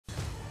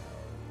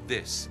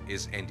This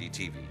is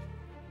NDTV,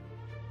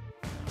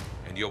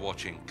 and you're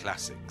watching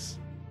Classics.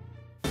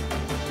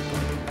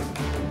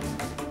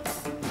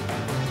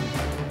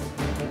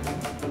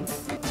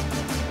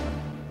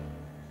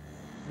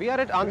 We are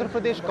at Andhra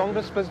Pradesh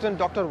Congress President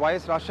Dr.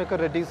 YS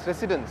Rajasekhar Reddy's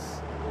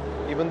residence.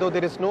 Even though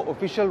there is no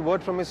official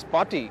word from his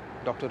party,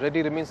 Dr.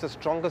 Reddy remains the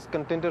strongest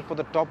contender for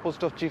the top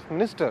post of Chief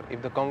Minister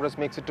if the Congress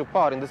makes it to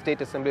power in the State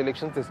Assembly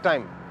elections this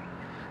time.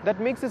 That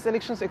makes these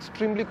elections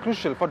extremely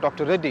crucial for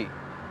Dr. Reddy,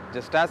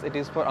 just as it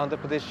is for Andhra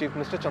Pradesh Chief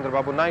Minister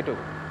Chandrababu Naidu.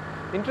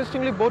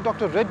 Interestingly, both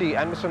Dr. Reddy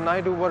and Mr.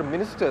 Naidu were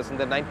ministers in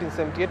the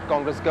 1978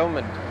 Congress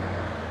government.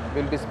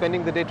 We'll be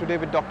spending the day today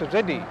with Dr.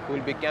 Reddy, who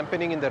will be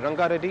campaigning in the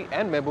Ranga Reddy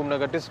and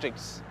Mahbubnagar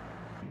districts.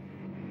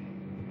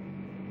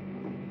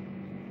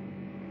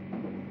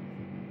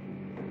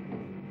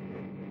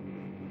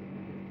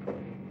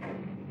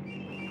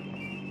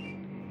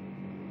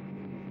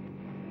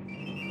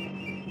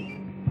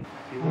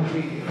 You will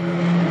be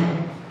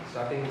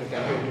starting the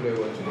campaign today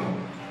virtually.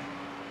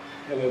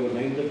 Yeah, we have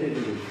 9:30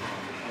 to do.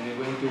 And you're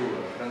going to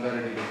Ranga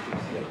Reddy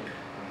districts. Yeah.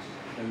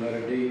 Ranga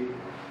Reddy,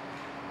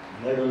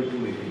 had only 2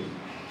 meetings.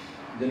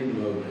 Then it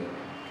will go.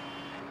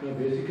 Now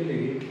basically,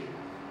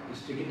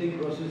 this ticketing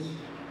process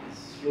is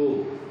slow,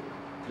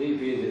 3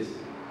 phases.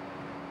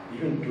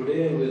 Even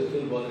today we are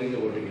still bothering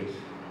about tickets.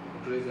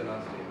 Today is the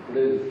last day.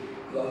 Today is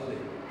last day.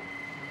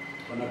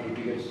 1 or 2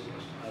 tickets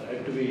are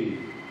had to be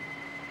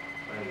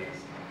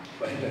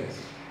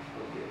finalized.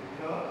 Okay.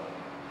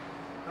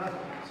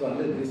 So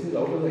unless this is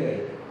out of the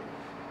head,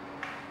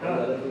 all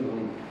the other things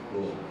won't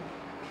go.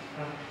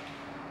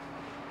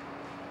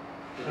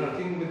 I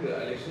think with the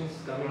elections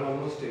coming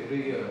almost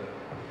every year,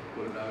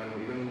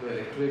 even the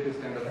electorate is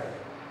kind of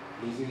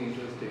losing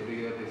interest every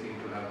year. They seem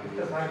to have to.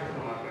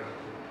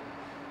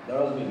 That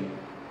was maybe.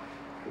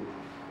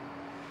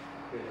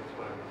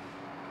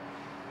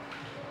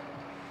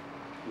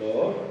 Hello?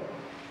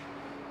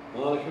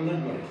 Lakshman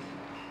Mari.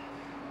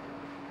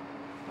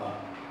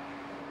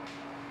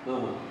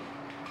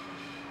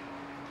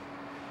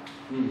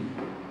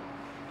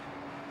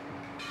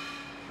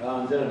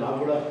 Another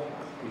Nabuda,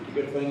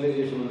 ticket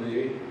finalization on the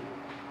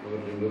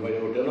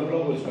 10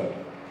 o'clock will start.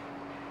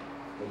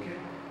 Okay?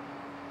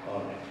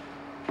 All right.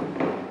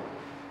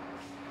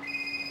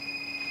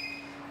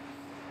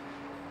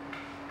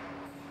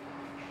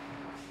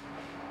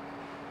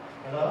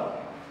 Hello?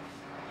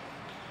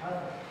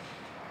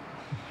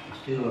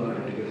 Still one of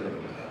the tickets are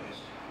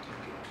finalized.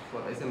 Okay.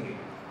 For assembly.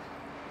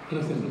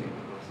 Assembly.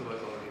 So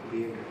was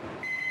already.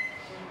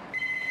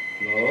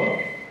 Hello?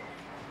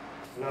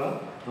 Hello?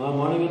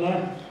 Morning, Anna.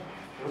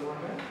 Good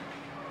morning.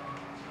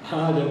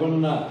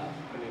 Japanna.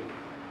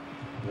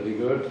 Very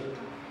good.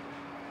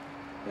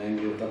 Thank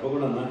you.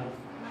 Tapaguna, Anna.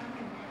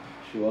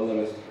 She all the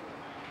best.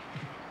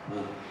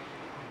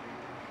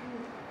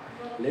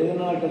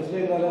 Ledana, touch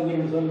like Rala, you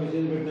will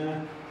message betna.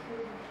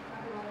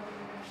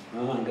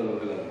 Uncle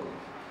Orkala.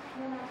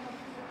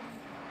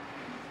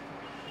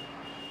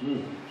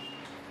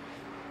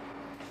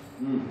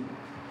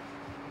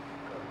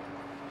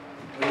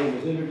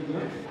 Message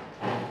betna.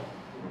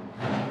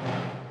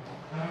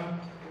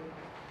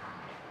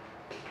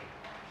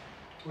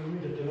 We'll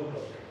meet at 10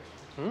 o'clock.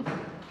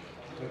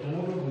 At 10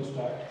 o'clock we'll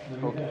start. Then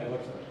we can have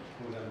WhatsApp.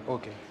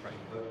 Okay,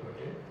 right.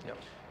 Okay. Yep.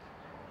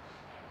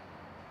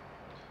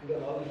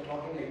 Because all this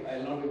talking,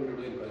 I'll not be able to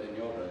do it in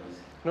your presence.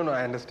 No,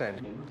 I understand.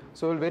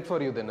 So we'll wait for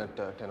you then at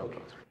 10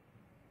 o'clock.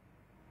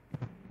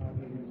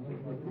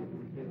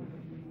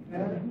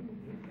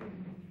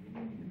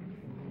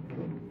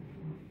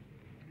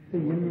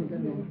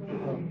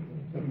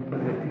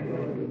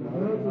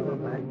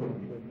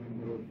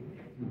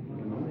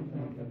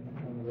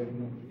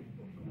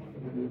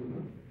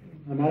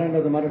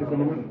 Narayana, the market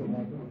cinema.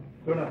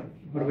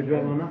 What would you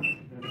have on?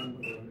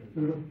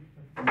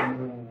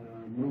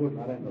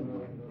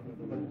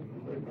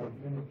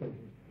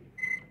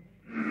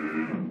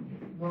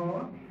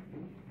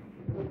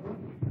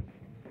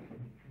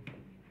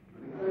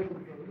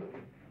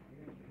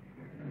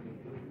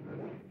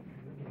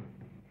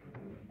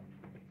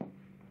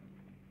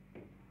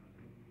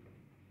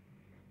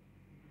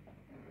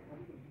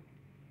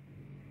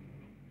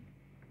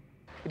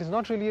 It is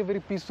not really a very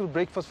peaceful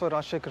breakfast for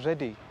Rajasekhar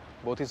Reddy.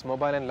 Both his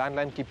mobile and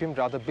landline keep him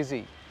rather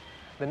busy.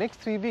 The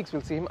next 3 weeks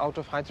will see him out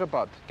of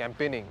Hyderabad,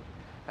 campaigning.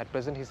 At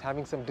present, he's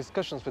having some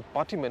discussions with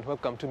party men who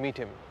have come to meet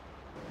him.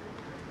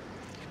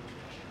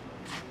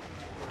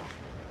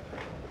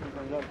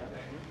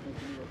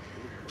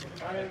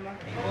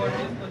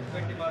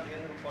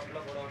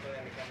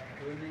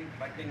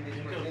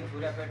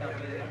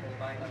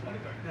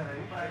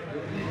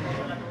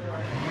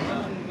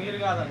 మీరు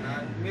కాదన్నా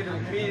మీరు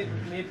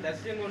మీ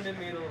దర్శనం ఉండి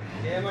మీరు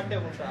ఏమంటే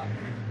ఉంటా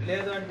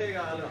లేదు అంటే ఇక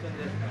ఆలోచన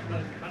చేస్తారు.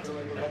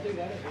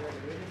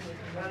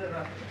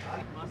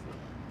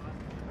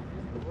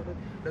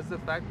 Does the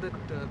fact that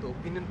the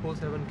opinion polls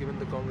haven't given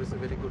the Congress a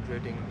very good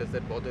rating, does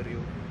that bother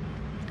you?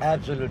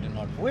 Absolutely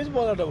not. Who is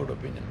bothered about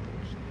opinion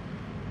polls?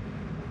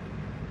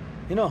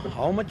 You know,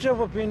 how much of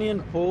opinion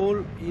poll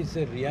is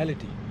a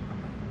reality?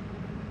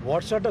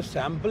 What sort of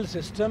sample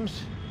systems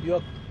you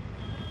are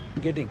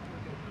Getting.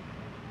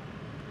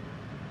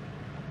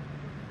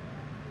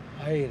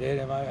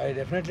 I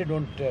definitely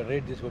don't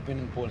rate this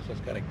opinion polls as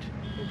correct.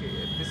 Okay,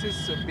 this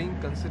is being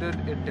considered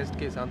a test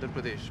case, Andhra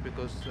Pradesh,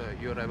 because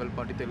your rival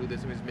party Telugu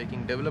Desam is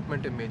making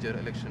development a major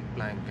election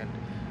plank, and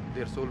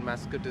their sole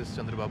mascot is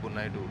Chandrababu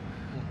Naidu.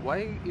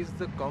 Why is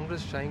the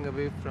Congress shying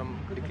away from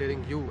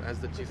declaring you as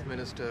the Chief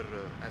Minister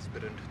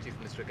aspirant, Chief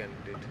Minister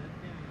candidate?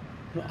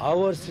 No,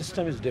 our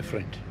system is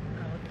different.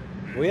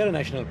 We are a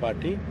national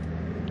party,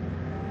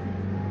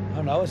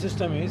 and our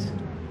system is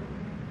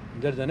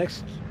that the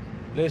next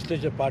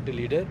legislature party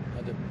leader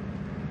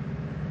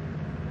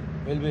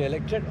will be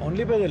elected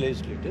only by the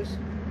legislators,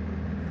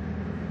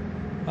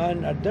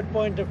 and at that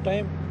point of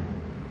time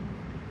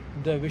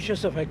the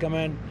wishes of High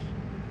Command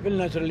will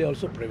naturally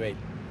also prevail.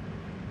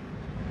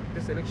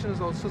 This election has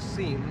also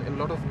seen a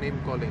lot of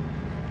name calling.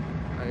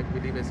 I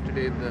believe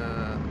yesterday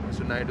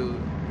Mr. Naidu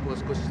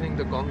was questioning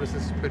the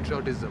Congress's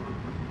patriotism.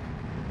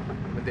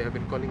 But they have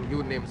been calling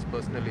you names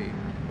personally.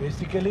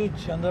 Basically,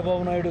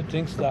 Chandrababu Naidu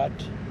thinks that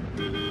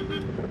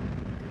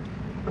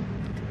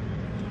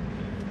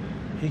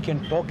he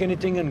can talk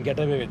anything and get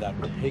away with that.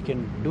 He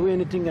can do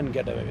anything and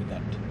get away with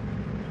that.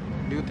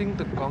 Do you think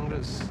the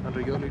Congress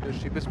under your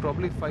leadership is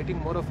probably fighting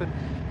more of an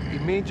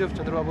image of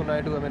Chandrababu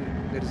Naidu? I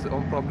mean, there is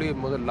probably a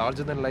more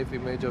larger than life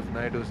image of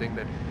Naidu, saying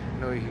that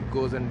he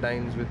goes and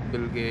dines with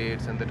Bill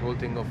Gates, and that whole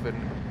thing of an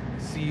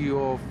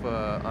CEO of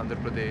Andhra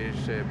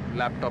Pradesh, a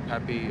laptop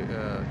happy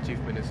Chief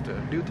Minister.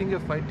 Do you think you're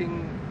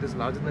fighting this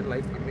larger than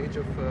life image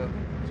of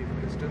Chief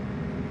Minister?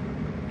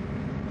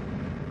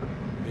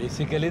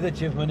 Basically, the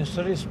Chief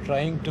Minister is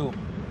trying to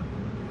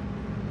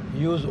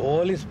use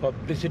all his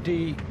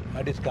publicity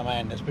at his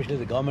command, especially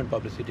the government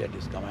publicity at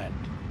his command,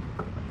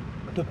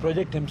 to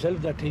project himself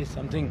that he is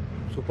something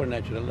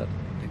supernatural or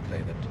things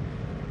like that.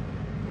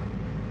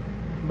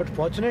 But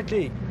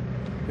fortunately,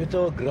 with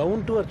our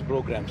ground to earth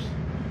programs,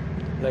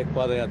 like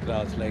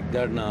Padayatras, like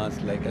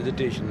Dharnas, like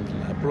agitations,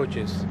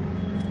 approaches,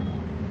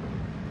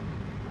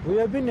 we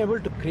have been able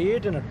to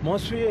create an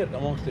atmosphere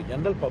amongst the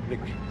general public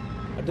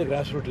at the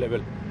grassroots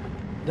level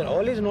that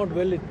all is not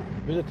well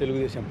with the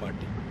Telugu Desam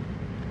party.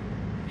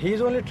 He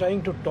is only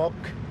trying to talk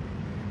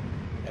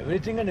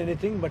everything and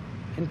anything, but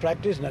in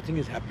practice nothing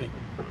is happening.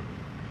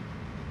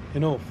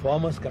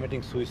 Farmers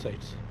committing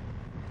suicides.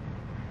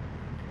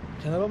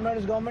 Chandrababu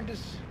Naidu's government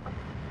is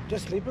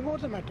just sleeping over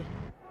the matter.